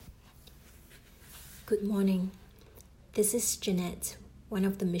Good morning. This is Jeanette, one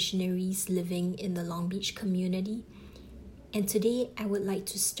of the missionaries living in the Long Beach community, and today I would like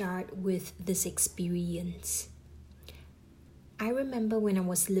to start with this experience. I remember when I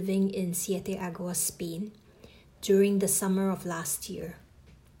was living in Siete Aguas, Spain, during the summer of last year.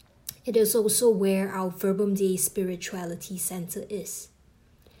 It is also where our Verbum Dei Spirituality Center is.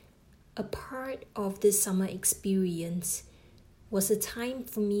 A part of this summer experience was a time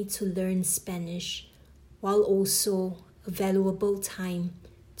for me to learn Spanish, while also a valuable time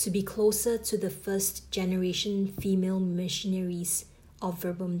to be closer to the first generation female missionaries of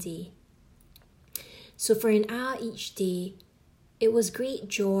Verbum Dei. So for an hour each day, it was great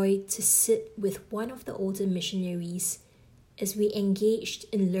joy to sit with one of the older missionaries as we engaged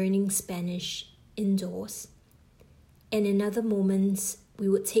in learning Spanish indoors. And in other moments, we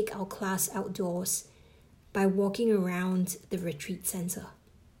would take our class outdoors by walking around the retreat center.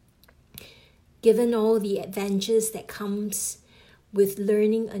 Given all the adventures that comes with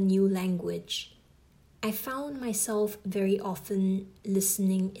learning a new language, I found myself very often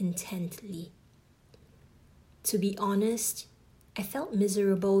listening intently. To be honest, I felt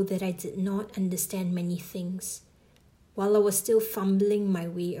miserable that I did not understand many things, while I was still fumbling my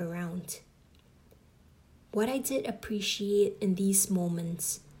way around. What I did appreciate in these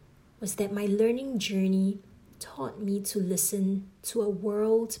moments was that my learning journey taught me to listen to a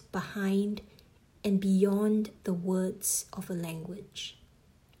world behind and beyond the words of a language.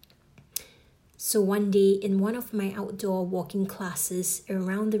 So one day in one of my outdoor walking classes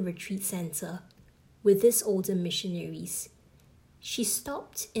around the retreat center with these older missionaries, she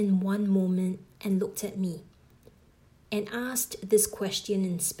stopped in one moment and looked at me and asked this question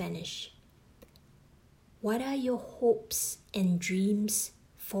in Spanish. What are your hopes and dreams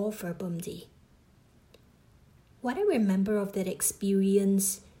for Verbum Dei? What I remember of that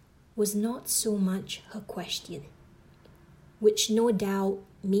experience was not so much her question, which no doubt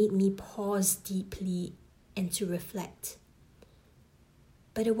made me pause deeply and to reflect.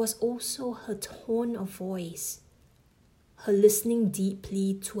 But it was also her tone of voice, her listening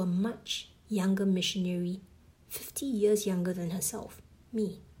deeply to a much younger missionary, 50 years younger than herself,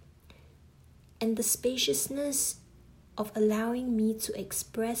 me, and the spaciousness of allowing me to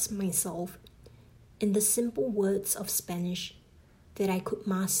express myself in the simple words of Spanish that I could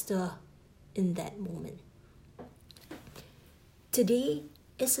master in that moment. Today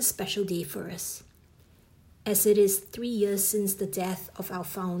is a special day for us, as it is 3 years since the death of our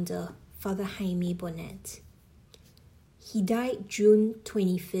founder, Father Jaime Bonet. He died June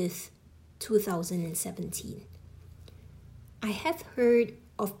 25th, 2017. I have heard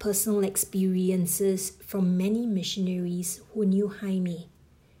of personal experiences from many missionaries who knew Jaime,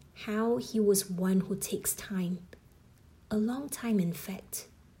 how he was one who takes time, a long time in fact,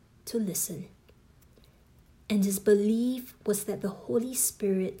 to listen. And his belief was that the Holy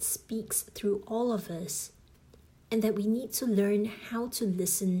Spirit speaks through all of us, and that we need to learn how to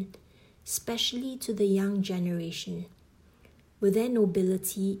listen, especially to the young generation, with their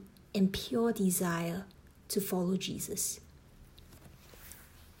nobility and pure desire to follow Jesus.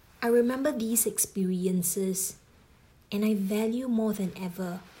 I remember these experiences, and I value more than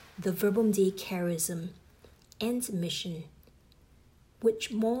ever the Verbum Dei charism and mission,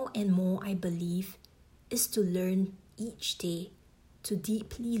 which more and more I believe is to learn each day to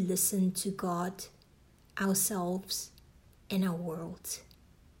deeply listen to God, ourselves, and our world.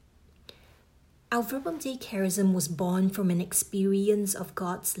 Our Verbum Dei charism was born from an experience of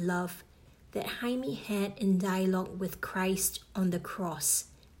God's love that Jaime had in dialogue with Christ on the cross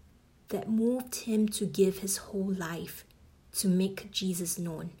that moved him to give his whole life to make Jesus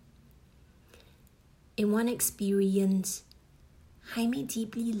known. In one experience, Jaime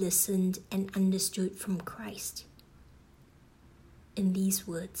deeply listened and understood from Christ. In these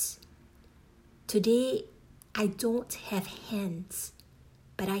words, "Today I don't have hands,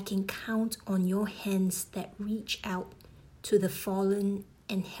 but I can count on your hands that reach out to the fallen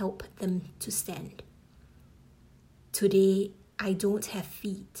and help them to stand. Today I don't have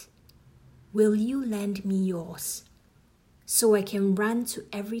feet. Will you lend me yours, so I can run to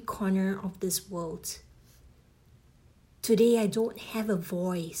every corner of this world? Today I don't have a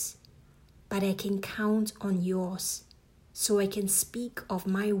voice, but I can count on yours, so I can speak of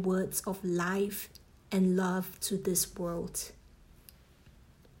my words of life and love to this world."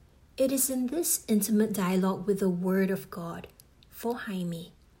 It is in this intimate dialogue with the Word of God for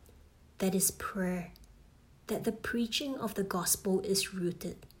Jaime, that is prayer, that the preaching of the gospel is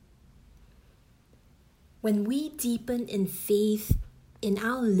rooted. When we deepen in faith in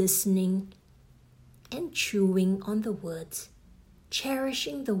our listening and chewing on the words,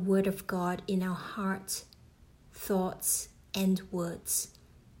 cherishing the Word of God in our heart, thoughts, and words.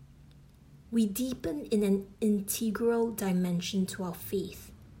 We deepen in an integral dimension to our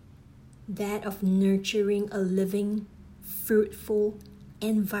faith, that of nurturing a living, fruitful,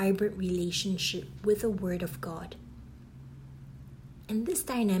 and vibrant relationship with the Word of God. And this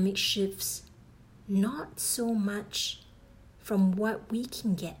dynamic shifts not so much from what we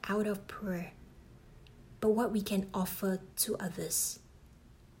can get out of prayer, but what we can offer to others.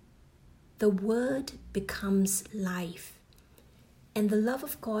 The Word becomes life, and the love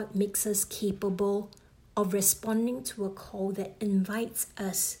of God makes us capable of responding to a call that invites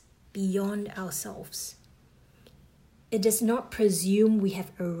us beyond ourselves. It does not presume we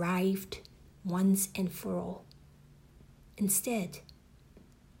have arrived once and for all. Instead,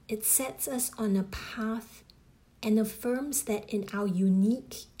 it sets us on a path and affirms that in our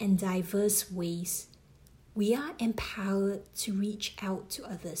unique and diverse ways, we are empowered to reach out to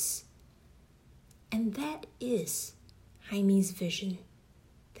others. And that is Jaime's vision,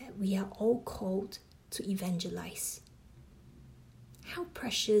 that we are all called to evangelize. How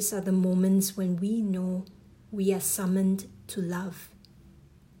precious are the moments when we know we are summoned to love.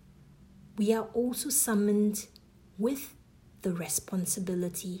 We are also summoned with the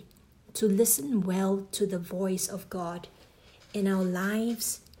responsibility to listen well to the voice of God in our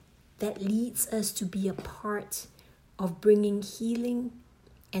lives that leads us to be a part of bringing healing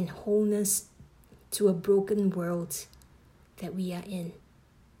and wholeness to a broken world that we are in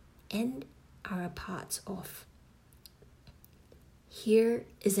and are a part of. Here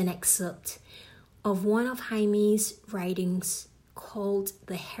is an excerpt of one of Jaime's writings called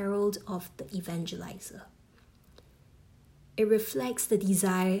The Herald of the Evangelizer. It reflects the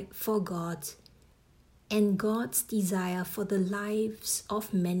desire for God and God's desire for the lives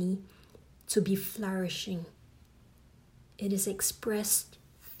of many to be flourishing. It is expressed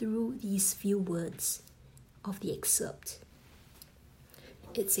through these few words of the excerpt.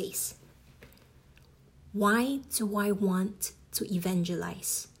 It says, "Why do I want to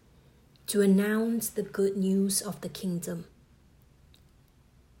evangelize? To announce the good news of the kingdom.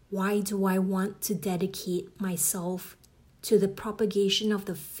 Why do I want to dedicate myself to the propagation of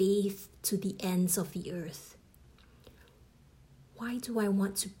the faith to the ends of the earth? Why do I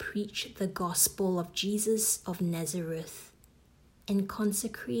want to preach the gospel of Jesus of Nazareth and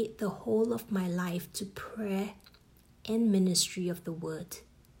consecrate the whole of my life to prayer and ministry of the word?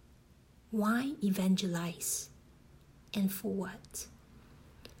 Why evangelize? And for what?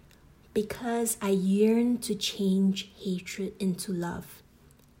 Because I yearn to change hatred into love,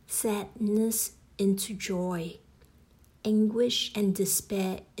 sadness into joy, anguish and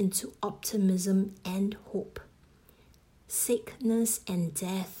despair into optimism and hope, sickness and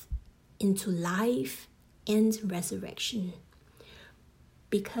death into life and resurrection.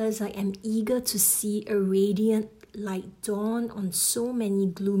 Because I am eager to see a radiant light dawn on so many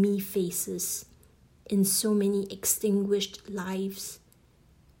gloomy faces, in so many extinguished lives,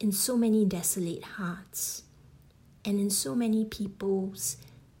 in so many desolate hearts, and in so many peoples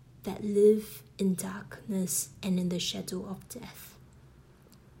that live in darkness and in the shadow of death."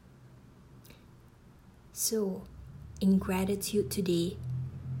 So, in gratitude today,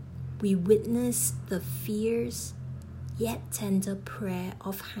 we witness the fierce yet tender prayer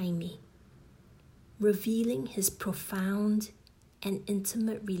of Jaime, revealing his profound and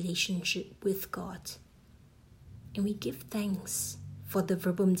intimate relationship with God. And we give thanks for the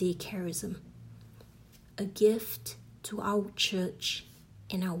Verbum Dei Charism, a gift to our church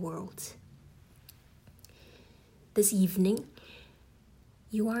and our world. This evening,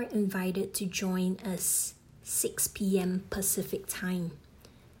 you are invited to join us 6 p.m. Pacific Time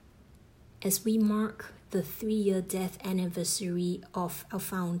as we mark the 3-year death anniversary of our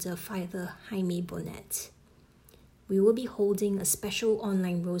founder, Father Jaime Bonnet. We will be holding a special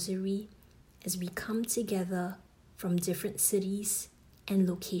online rosary as we come together from different cities and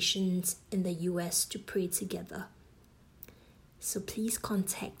locations in the US to pray together. So please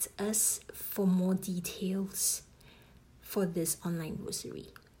contact us for more details for this online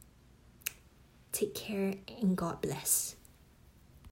rosary. Take care and God bless.